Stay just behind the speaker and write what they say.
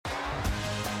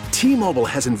T-Mobile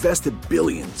has invested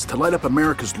billions to light up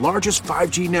America's largest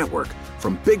 5G network,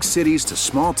 from big cities to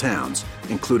small towns,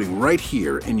 including right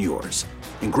here in yours.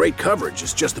 And great coverage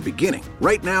is just the beginning.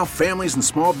 Right now, families and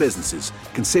small businesses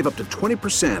can save up to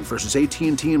 20% versus AT&T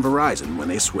and Verizon when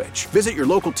they switch. Visit your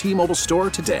local T-Mobile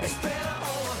store today.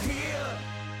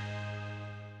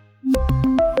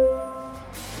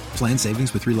 Plan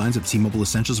savings with 3 lines of T-Mobile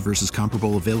Essentials versus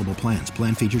comparable available plans.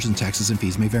 Plan features and taxes and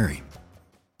fees may vary.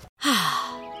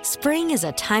 Spring is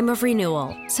a time of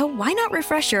renewal, so why not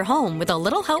refresh your home with a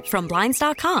little help from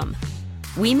Blinds.com?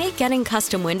 We make getting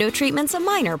custom window treatments a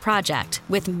minor project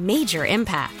with major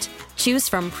impact. Choose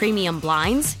from premium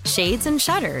blinds, shades, and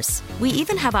shutters. We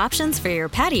even have options for your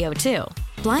patio, too.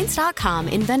 Blinds.com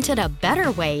invented a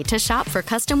better way to shop for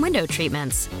custom window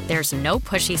treatments. There's no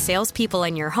pushy salespeople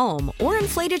in your home or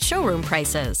inflated showroom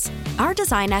prices. Our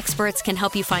design experts can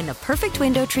help you find the perfect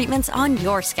window treatments on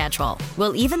your schedule.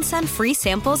 We'll even send free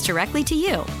samples directly to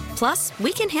you. Plus,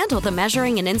 we can handle the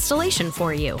measuring and installation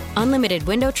for you. Unlimited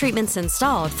window treatments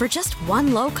installed for just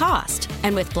one low cost.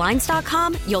 And with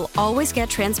Blinds.com, you'll always get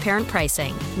transparent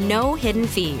pricing. No hidden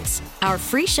fees. Our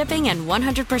free shipping and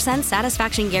 100%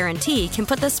 satisfaction guarantee can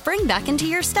put the spring back into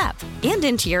your step and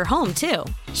into your home, too.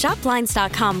 Shop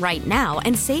Blinds.com right now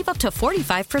and save up to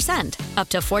 45%. Up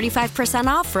to 45%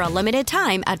 off for a limited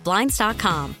time at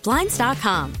Blinds.com.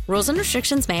 Blinds.com. Rules and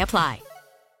restrictions may apply.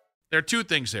 There are two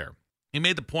things there. He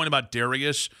made the point about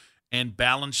Darius and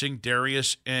balancing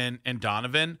Darius and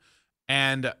Donovan.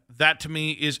 And that to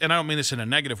me is, and I don't mean this in a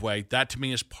negative way, that to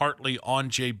me is partly on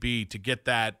JB to get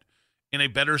that in a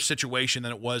better situation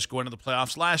than it was going to the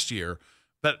playoffs last year.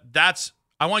 But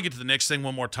I want to get to the Knicks thing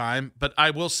one more time, but I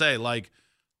will say,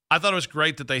 I thought it was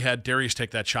great that they had Darius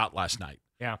take that shot last night.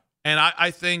 Yeah. And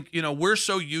I think, we're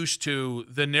so used to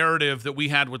the narrative that we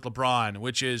had with LeBron,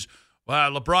 which is,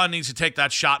 well, LeBron needs to take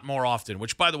that shot more often,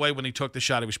 which, by the way, when he took the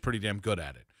shot, he was pretty damn good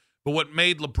at it. But what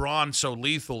made LeBron so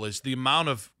lethal is the amount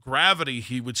of gravity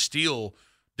he would steal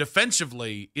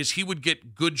defensively is he would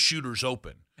get good shooters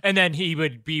open. And then he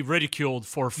would be ridiculed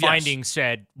for finding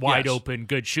said wide open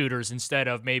good shooters instead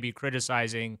of maybe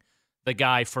criticizing the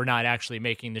guy for not actually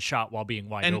making the shot while being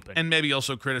wide open. And maybe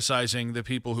also criticizing the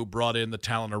people who brought in the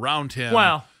talent around him.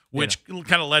 Well, which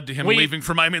kind of led to him leaving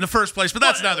for Miami in the first place, but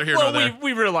that's neither here nor there.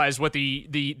 We realized what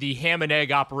the ham and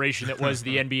egg operation that was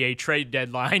the NBA trade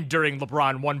deadline during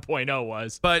LeBron 1.0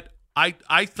 was. But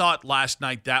I thought last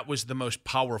night that was the most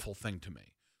powerful thing to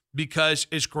me, because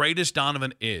as great as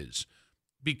Donovan is,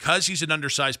 because he's an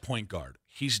undersized point guard,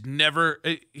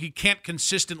 he can't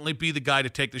consistently be the guy to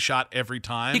take the shot every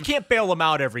time. He can't bail him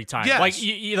out every time. Yes.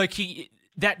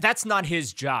 That's not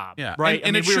his job, yeah. right?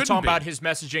 And we were talking about his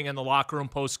messaging in the locker room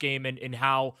post-game and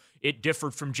how it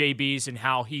differed from JB's and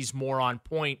how he's more on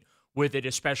point with it,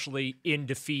 especially in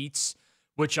defeats,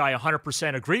 which I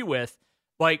 100% agree with.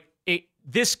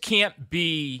 This can't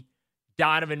be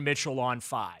Donovan Mitchell on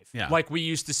 5. Yeah. Like we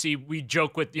used to see, we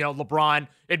joke with, LeBron,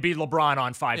 it'd be LeBron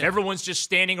on 5. Yeah. Everyone's just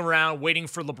standing around waiting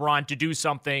for LeBron to do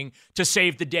something to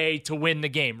save the day, to win the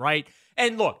game, right?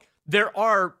 And look, there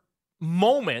are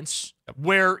moments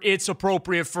where it's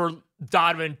appropriate for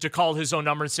Donovan to call his own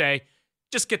number and say,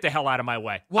 just get the hell out of my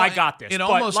way. Well, I got this.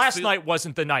 But last night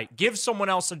wasn't the night. Give someone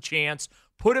else a chance.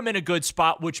 Put him in a good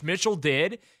spot, which Mitchell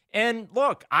did. And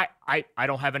look, I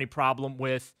don't have any problem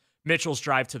with Mitchell's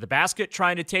drive to the basket,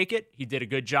 trying to take it. He did a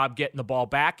good job getting the ball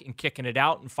back and kicking it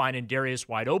out and finding Darius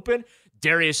wide open.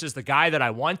 Darius is the guy that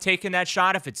I want taking that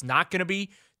shot if it's not going to be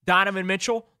Donovan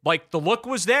Mitchell. The look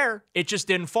was there. It just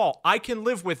didn't fall. I can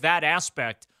live with that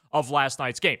aspect of last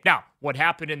night's game. Now, what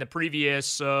happened in the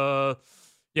previous,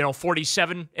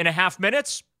 47 and a half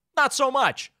minutes? Not so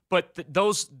much. But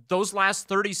those last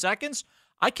 30 seconds,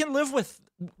 I can live with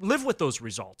those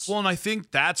results. Well, and I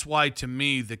think that's why, to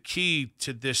me, the key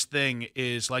to this thing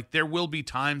is, there will be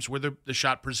times where the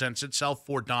shot presents itself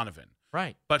for Donovan.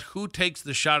 Right. But who takes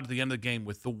the shot at the end of the game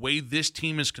with the way this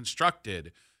team is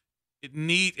constructed?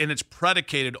 And it's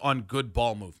predicated on good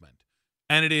ball movement.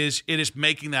 And it is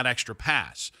making that extra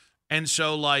pass. And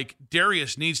so,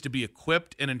 Darius needs to be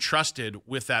equipped and entrusted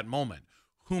with that moment.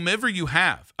 Whomever you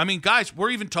have. I mean, guys,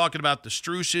 we're even talking about the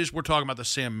Struces. We're talking about the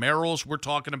Sam Merrills. We're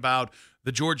talking about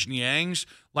the George Niangs.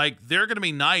 There are going to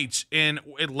be nights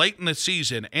late in the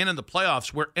season and in the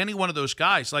playoffs where any one of those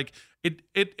guys,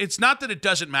 it's not that it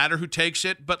doesn't matter who takes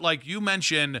it, but you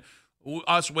mentioned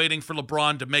us waiting for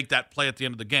LeBron to make that play at the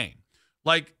end of the game.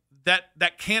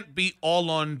 That can't be all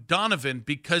on Donovan,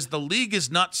 because the league is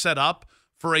not set up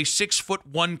for a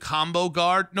 6'1" combo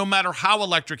guard, no matter how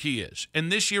electric he is.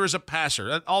 And this year is a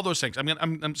passer, all those things. I mean,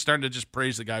 I'm starting to just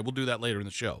praise the guy. We'll do that later in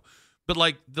the show. But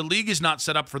like the league is not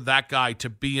set up for that guy to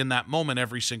be in that moment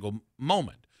every single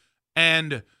moment.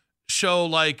 And so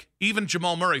like even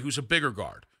Jamal Murray, who's a bigger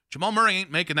guard, Jamal Murray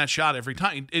ain't making that shot every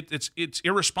time. It's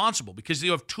irresponsible because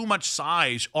you have too much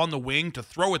size on the wing to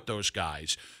throw at those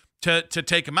guys to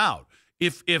take them out.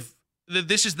 If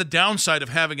this is the downside of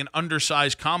having an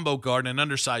undersized combo guard and an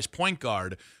undersized point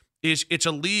guard, is it's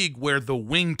a league where the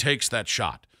wing takes that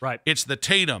shot. Right. It's the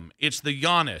Tatum. It's the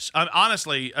Giannis.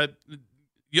 Honestly,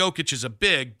 Jokic is a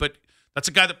big, but that's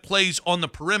a guy that plays on the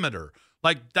perimeter.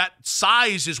 Like that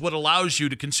size is what allows you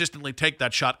to consistently take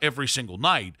that shot every single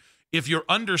night. If you're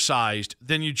undersized,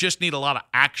 then you just need a lot of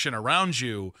action around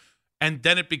you, and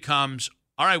then it becomes,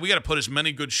 all right, we got to put as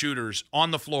many good shooters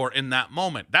on the floor in that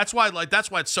moment. That's why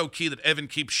it's so key that Evan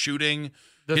keeps shooting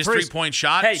his three-point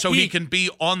shot he can be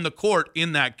on the court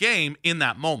in that game in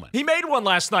that moment. He made one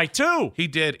last night too. He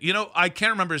did. I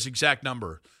can't remember his exact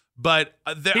number, but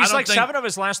he's like 7 of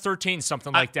his last 13,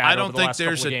 something like that. I don't think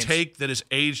there's a take that has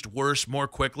aged worse more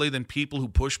quickly than people who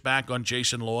push back on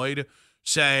Jason Lloyd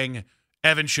saying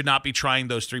Evan should not be trying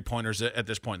those three-pointers at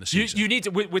this point in the season. You need to,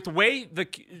 with the way the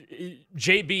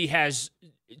JB has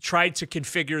tried to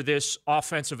configure this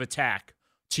offensive attack,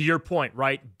 to your point,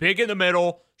 right? Big in the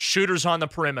middle, shooters on the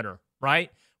perimeter,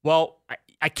 right? Well,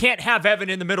 I can't have Evan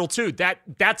in the middle too.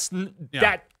 That's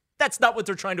not what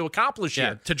they're trying to accomplish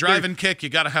here. To drive and kick, you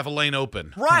got to have a lane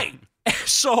open. Right.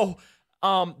 So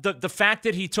the fact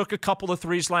that he took a couple of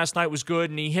threes last night was good,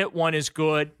 and he hit one is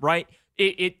good, right?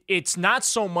 It's not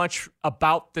so much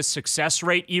about the success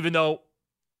rate, even though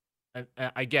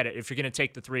I get it. If you're going to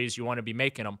take the threes, you want to be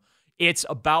making them. It's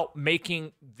about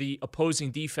making the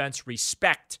opposing defense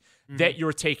respect that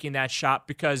you're taking that shot,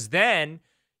 because then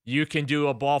you can do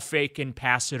a ball fake and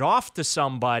pass it off to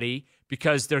somebody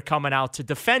because they're coming out to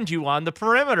defend you on the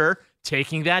perimeter,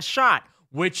 taking that shot,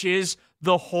 which is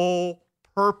the whole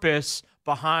purpose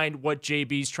behind what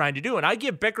JB's trying to do. And I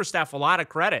give Bickerstaff a lot of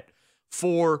credit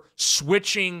for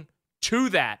switching to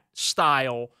that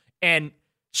style and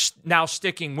now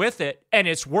sticking with it, and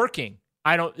it's working.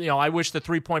 I wish the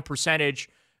 3-point percentage,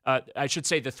 I should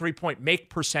say the 3-point make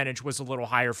percentage was a little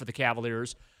higher for the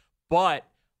Cavaliers, but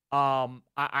to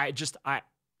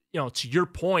your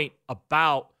point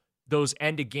about those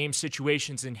end of game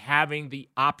situations and having the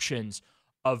options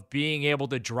of being able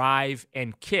to drive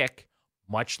and kick,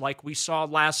 much like we saw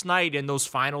last night in those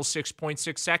final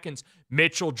 6.6 seconds.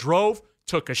 Mitchell drove,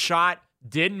 took a shot,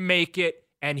 didn't make it,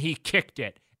 and he kicked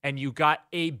it. And you got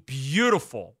a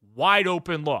beautiful, wide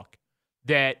open look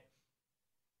that,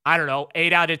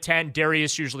 8 out of 10,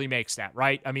 Darius usually makes that,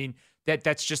 right? I mean,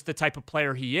 that's just the type of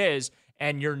player he is,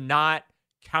 and you're not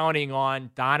counting on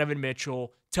Donovan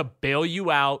Mitchell to bail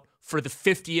you out for the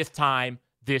 50th time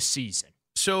this season.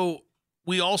 So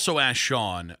we also asked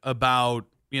Sean about,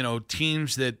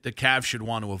 teams that the Cavs should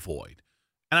want to avoid.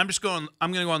 And I'm going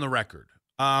to go on the record.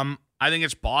 I think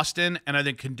it's Boston, and I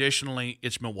think conditionally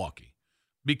it's Milwaukee.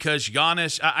 Because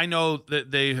Giannis, I know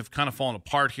that they have kind of fallen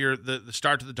apart here. The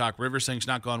start to the Doc Rivers thing's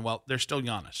not gone well. They're still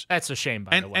Giannis. That's a shame,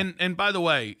 by the way. And by the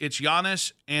way, it's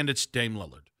Giannis and it's Dame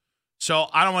Lillard. So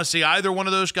I don't want to see either one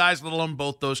of those guys, let alone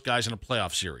both those guys in a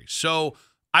playoff series. So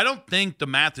I don't think the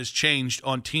math has changed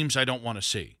on teams I don't want to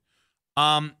see.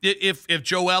 If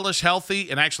Joel is healthy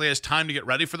and actually has time to get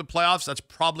ready for the playoffs, that's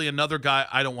probably another guy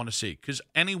I don't want to see, because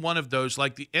any one of those,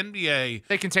 like the NBA,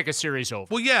 they can take a series over.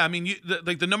 Well, yeah, I mean,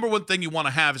 the number one thing you want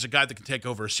to have is a guy that can take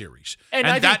over a series, and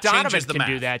I think Donovan can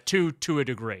do that to a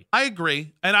degree. I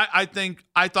agree, and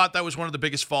I thought that was one of the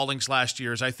biggest fallings last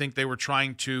year. Is I think they were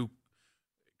trying to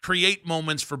create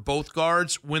moments for both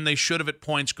guards when they should have at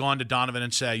points gone to Donovan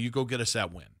and say, "You go get us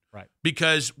that win." Right.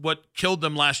 Because what killed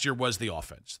them last year was the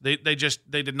offense. They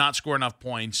did not score enough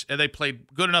points, and they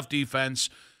played good enough defense.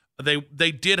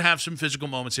 They did have some physical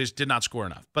moments. They just did not score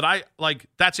enough. But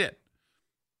that's it.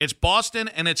 It's Boston,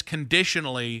 and it's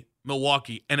conditionally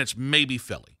Milwaukee, and it's maybe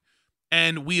Philly.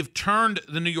 And we have turned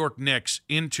the New York Knicks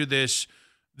into this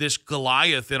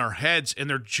Goliath in our heads, and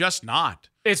they're just not.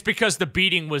 It's because the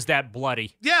beating was that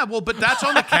bloody. Yeah, well, but that's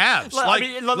on the Cavs.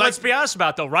 Let's be honest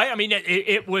about it, though, right? I mean,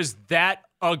 it was that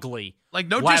ugly. Like,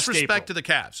 no disrespect to the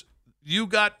Cavs. You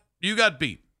got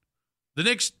beat. The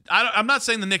Knicks, I'm not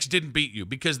saying the Knicks didn't beat you,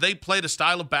 because they played a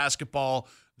style of basketball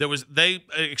they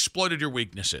exploited your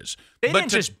weaknesses. They didn't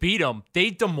just beat them; they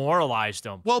demoralized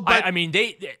them. Well, but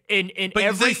they in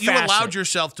every facet. You allowed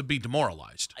yourself to be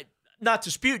demoralized. Not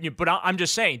disputing you, but I'm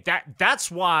just saying that's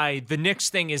why the Knicks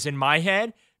thing is in my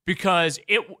head, because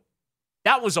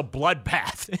that was a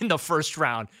bloodbath in the first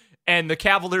round, and the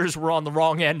Cavaliers were on the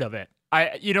wrong end of it.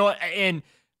 I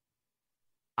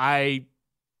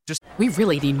We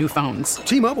really need new phones.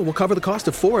 T-Mobile will cover the cost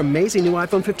of 4 amazing new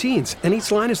iPhone 15s, and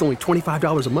each line is only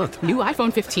 $25 a month. New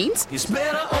iPhone 15s? It's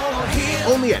better over here.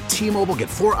 Only at T-Mobile, get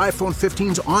 4 iPhone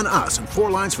 15s on us and 4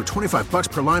 lines for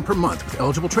 $25 per line per month with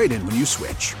eligible trade-in when you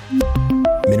switch.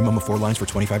 Minimum of 4 lines for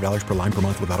 $25 per line per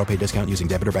month with autopay discount using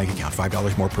debit or bank account.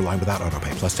 $5 more per line without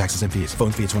autopay, plus taxes and fees. Phone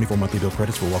fee at 24 monthly bill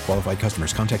credits for well-qualified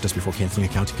customers. Contact us before canceling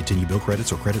account to continue bill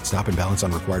credits or credit stop and balance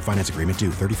on required finance agreement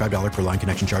due. $35 per line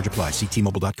connection charge applies. See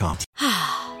T-Mobile.com.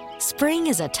 Spring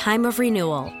is a time of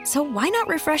renewal, so why not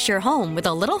refresh your home with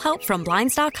a little help from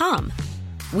Blinds.com?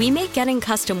 We make getting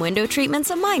custom window treatments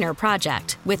a minor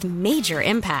project with major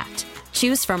impact.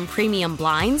 Choose from premium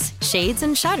blinds, shades,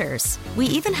 and shutters. We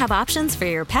even have options for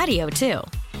your patio, too.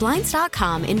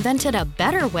 Blinds.com invented a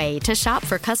better way to shop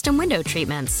for custom window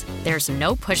treatments. There's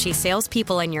no pushy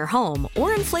salespeople in your home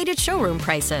or inflated showroom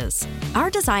prices. Our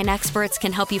design experts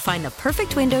can help you find the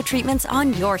perfect window treatments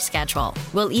on your schedule.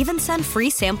 We'll even send free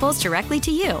samples directly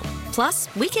to you.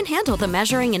 Plus, we can handle the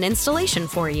measuring and installation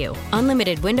for you.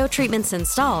 Unlimited window treatments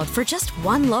installed for just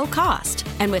one low cost.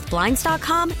 And with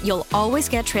Blinds.com, you'll always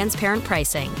get transparent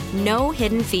pricing. No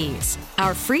hidden fees.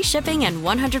 Our free shipping and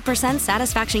 100%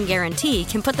 satisfaction guarantee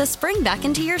can put the spring back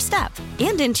into your step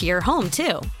and into your home,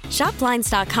 too. Shop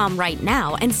Blinds.com right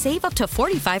now and save up to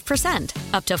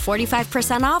 45%. Up to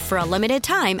 45% off for a limited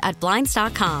time at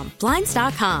Blinds.com.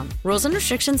 Blinds.com. Rules and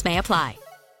restrictions may apply.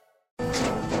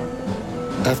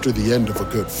 After the end of a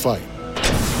good fight,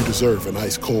 you deserve an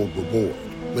ice-cold reward.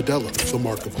 Modelo is the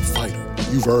mark of a fighter.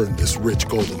 You've earned this rich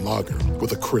golden lager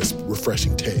with a crisp,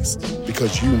 refreshing taste.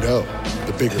 Because you know,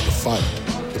 the bigger the fight,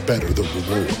 the better the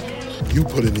reward. You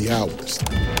put in the hours,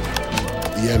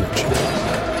 the energy,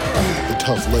 the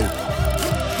tough labor.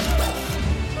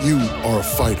 You are a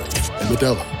fighter, and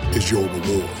Modelo is your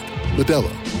reward.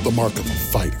 Modelo, the mark of a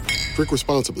fighter. Drink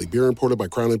responsibly. Beer imported by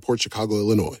Crown Imports, Chicago,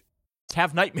 Illinois.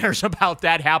 Have nightmares about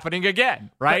that happening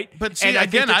again, right? But see, and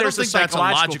again, I don't think that's a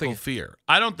logical thing. fear.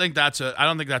 I don't think that's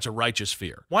a righteous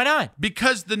fear. Why not?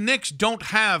 Because the Knicks don't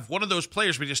have one of those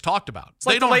players we just talked about. It's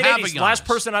like they don't late have 80s. a Giannis. Last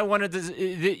person I wanted to,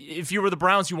 if you were the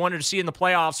Browns, you wanted to see in the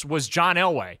playoffs was John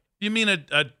Elway. You mean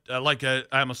I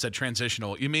almost said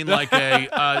transitional. You mean like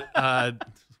what's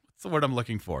the word I'm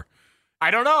looking for? I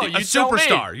don't know. A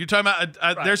superstar. You're talking about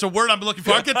right. There's a word I'm looking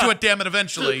for. I'll get to it, damn it,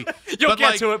 eventually. You'll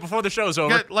get to it before the show's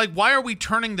over. Yeah, why are we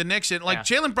turning the Knicks in?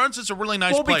 Jalen Brunson's a really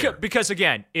nice player. Because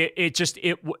again,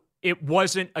 it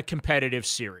wasn't a competitive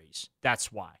series.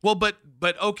 That's why. Well, but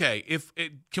okay,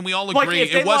 can we all agree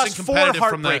it wasn't competitive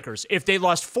from the... If they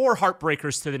lost 4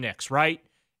 heartbreakers to the Knicks, right?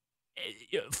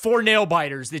 4 nail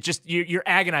biters that just you're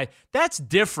agonized. That's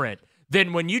different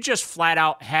than when you just flat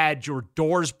out had your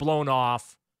doors blown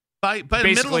off. By a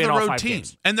middle-of-the-road team.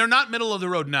 Games. And they're not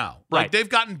middle-of-the-road now. Right. They've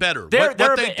gotten better.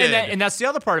 And that's the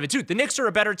other part of it, too. The Knicks are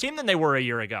a better team than they were a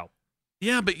year ago.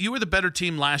 Yeah, but you were the better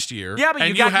team last year. Yeah, but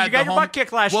you got your butt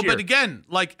kicked last year. Well, but again,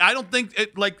 I don't think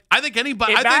I think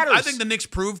anybody. I think the Knicks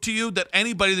proved to you that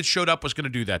anybody that showed up was going to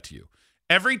do that to you.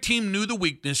 Every team knew the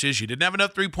weaknesses. You didn't have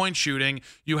enough three-point shooting.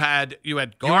 You had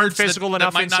guards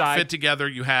that might not fit together.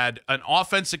 You had an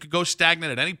offense that could go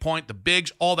stagnant at any point. The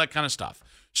bigs, all that kind of stuff.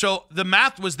 So the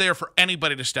math was there for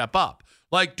anybody to step up.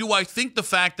 Do I think the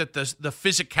fact that the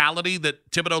physicality that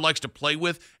Thibodeau likes to play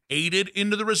with aided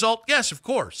into the result? Yes, of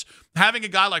course. Having a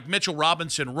guy like Mitchell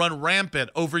Robinson run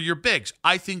rampant over your bigs,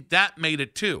 I think that made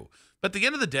it too. But at the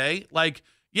end of the day,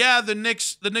 the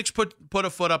Knicks put a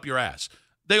foot up your ass.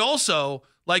 They also,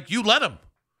 you let them.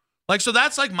 So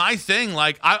that's my thing.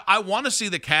 I want to see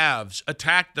the Cavs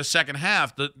attack the second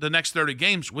half, the next 30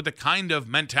 games, with the kind of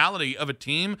mentality of a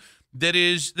team that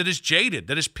is jaded,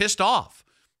 that is pissed off.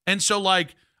 And so,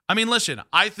 listen,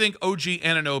 I think OG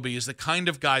Anunoby is the kind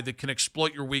of guy that can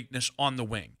exploit your weakness on the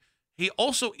wing. He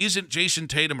also isn't Jason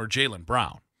Tatum or Jaylen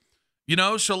Brown.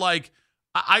 So,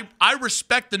 I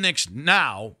respect the Knicks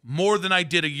now more than I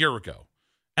did a year ago.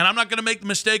 And I'm not going to make the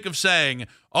mistake of saying,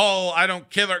 I don't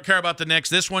care about the Knicks.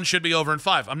 This one should be over in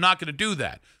 5. I'm not going to do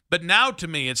that. But now, to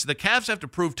me, it's the Cavs have to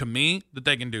prove to me that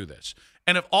they can do this.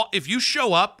 And if you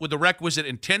show up with the requisite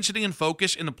intensity and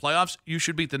focus in the playoffs, you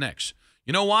should beat the Knicks.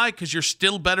 You know why? Because you're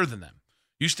still better than them.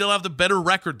 You still have the better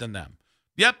record than them.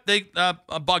 Yep,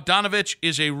 Bogdanovich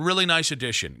is a really nice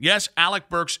addition. Yes, Alec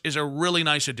Burks is a really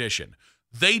nice addition.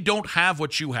 They don't have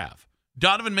what you have.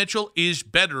 Donovan Mitchell is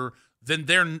better than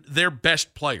their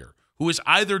best player, who is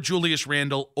either Julius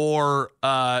Randle or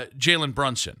Jalen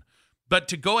Brunson. But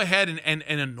to go ahead and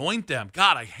anoint them,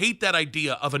 God, I hate that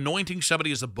idea of anointing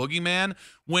somebody as a boogeyman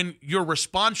when your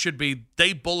response should be,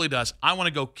 they bullied us. I want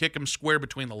to go kick them square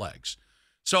between the legs.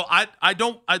 So I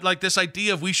like this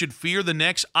idea of we should fear the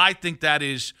Knicks. I think that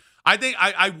is, I think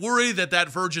I worry that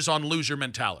verges on loser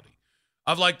mentality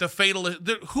of like the fatal.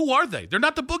 Who are they? They're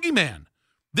not the boogeyman.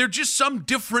 They're just some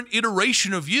different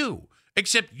iteration of you,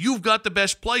 except you've got the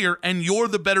best player and you're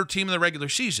the better team in the regular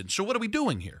season. So what are we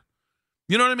doing here?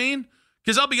 You know what I mean?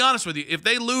 Because I'll be honest with you, if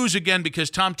they lose again because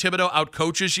Tom Thibodeau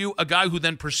outcoaches you, a guy who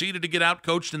then proceeded to get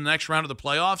outcoached in the next round of the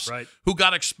playoffs, right, who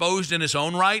got exposed in his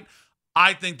own right,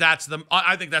 I think that's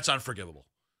unforgivable.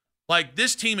 Like,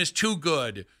 this team is too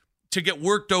good to get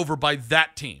worked over by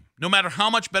that team. No matter how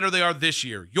much better they are this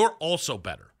year, you're also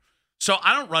better. So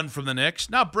I don't run from the Knicks.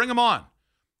 Now bring them on.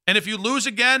 And if you lose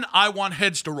again, I want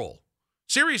heads to roll.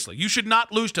 Seriously, you should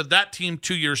not lose to that team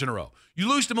 2 years in a row. You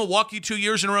lose to Milwaukee 2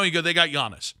 years in a row, you go, they got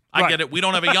Giannis. I get it. We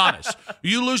don't have a Giannis.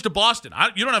 You lose to Boston.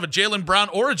 You don't have a Jaylen Brown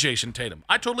or a Jason Tatum.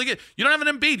 I totally get it. You don't have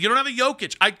an Embiid. You don't have a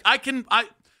Jokic.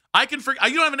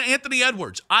 You don't have an Anthony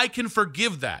Edwards. I can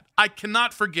forgive that. I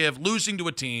cannot forgive losing to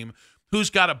a team who's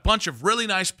got a bunch of really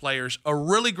nice players, a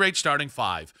really great starting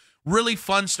five, really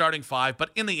fun starting five, but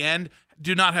in the end,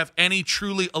 do not have any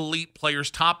truly elite players,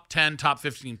 top 10, top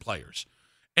 15 players.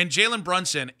 And Jalen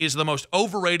Brunson is the most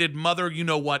overrated mother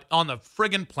you-know-what on the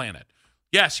friggin' planet.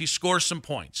 Yes, he scores some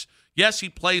points. Yes, he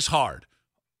plays hard.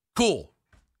 Cool.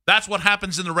 That's what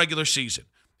happens in the regular season.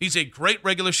 He's a great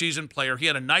regular season player. He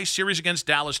had a nice series against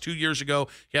Dallas 2 years ago.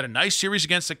 He had a nice series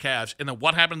against the Cavs. And then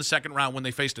what happened in the second round when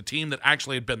they faced a team that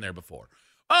actually had been there before?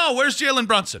 Oh, where's Jalen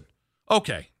Brunson?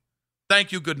 Okay.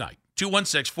 Thank you. Good night.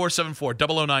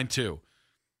 216-474-0092.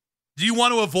 Do you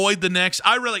want to avoid the Knicks?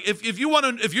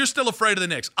 If you're still afraid of the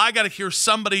Knicks, I got to hear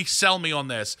somebody sell me on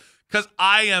this, because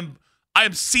I am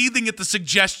seething at the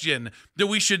suggestion that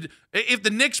we should, if the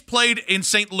Knicks played in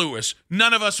St. Louis,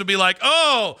 none of us would be like,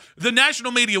 oh, the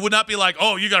national media would not be like,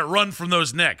 oh, you got to run from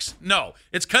those Knicks. No,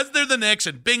 it's because they're the Knicks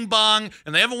and bing bong,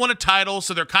 and they haven't won a title,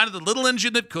 so they're kind of the little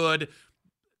engine that could.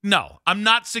 No, I'm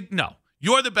not. No,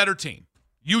 you're the better team.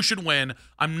 You should win.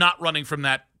 I'm not running from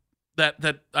that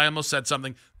I almost said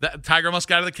something. That Tiger almost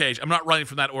got out of the cage. I'm not running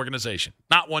from that organization.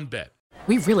 Not one bit.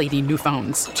 We really need new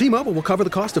phones. T-Mobile will cover the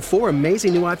cost of 4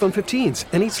 amazing new iPhone 15s,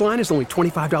 and each line is only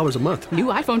 $25 a month. New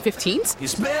iPhone 15s?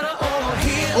 It's better over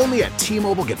here. Only at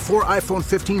T-Mobile, get 4 iPhone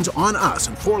 15s on us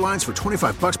and 4 lines for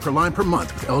 $25 per line per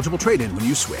month with eligible trade-in when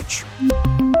you switch.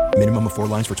 Minimum of 4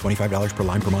 lines for $25 per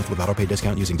line per month with autopay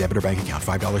discount using debit or bank account.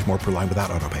 $5 more per line without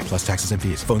autopay, plus taxes and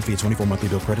fees. Phone fee at 24 monthly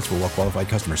bill credits for well-qualified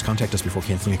customers. Contact us before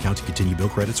canceling account to continue bill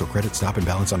credits or credit stop and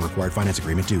balance on required finance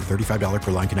agreement due. $35 per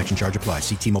line connection charge applies.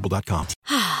 See T-Mobile.com.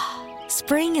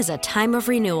 Spring is a time of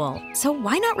renewal, so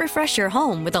why not refresh your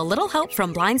home with a little help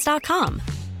from Blinds.com?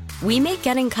 We make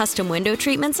getting custom window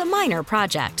treatments a minor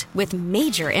project with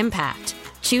major impact.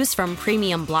 Choose from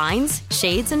premium blinds,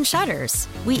 shades, and shutters.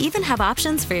 We even have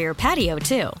options for your patio,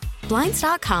 too.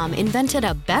 Blinds.com invented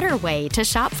a better way to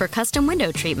shop for custom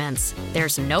window treatments.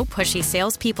 There's no pushy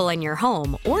salespeople in your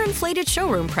home or inflated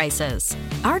showroom prices.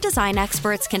 Our design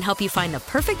experts can help you find the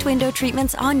perfect window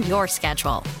treatments on your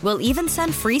schedule. We'll even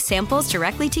send free samples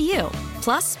directly to you.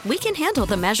 Plus, we can handle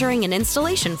the measuring and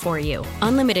installation for you.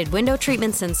 Unlimited window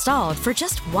treatments installed for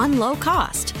just one low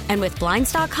cost. And with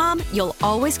Blinds.com, you'll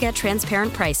always get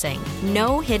transparent pricing.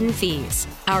 No hidden fees.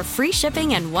 Our free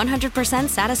shipping and 100%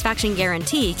 satisfaction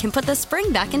guarantee can put the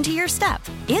spring back into your step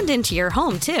and into your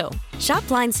home, too. Shop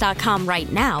Blinds.com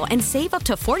right now and save up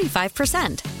to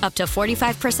 45%. Up to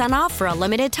 45% off for a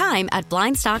limited time at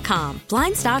Blinds.com.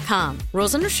 Blinds.com.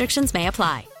 Rules and restrictions may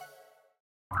apply.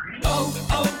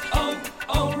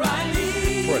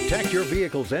 O'Reilly. Protect your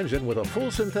vehicle's engine with a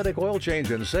full synthetic oil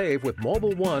change and save with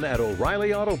Mobile One at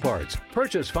O'Reilly Auto Parts.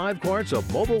 Purchase 5 quarts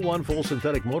of Mobile One full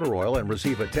synthetic motor oil and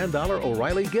receive a $10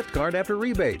 O'Reilly gift card after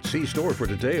rebate. See store for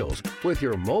details. With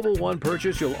your Mobile One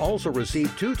purchase, you'll also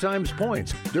receive 2 times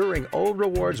points during O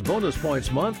Rewards Bonus Points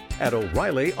Month at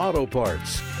O'Reilly Auto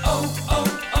Parts.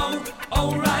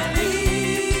 O'Reilly.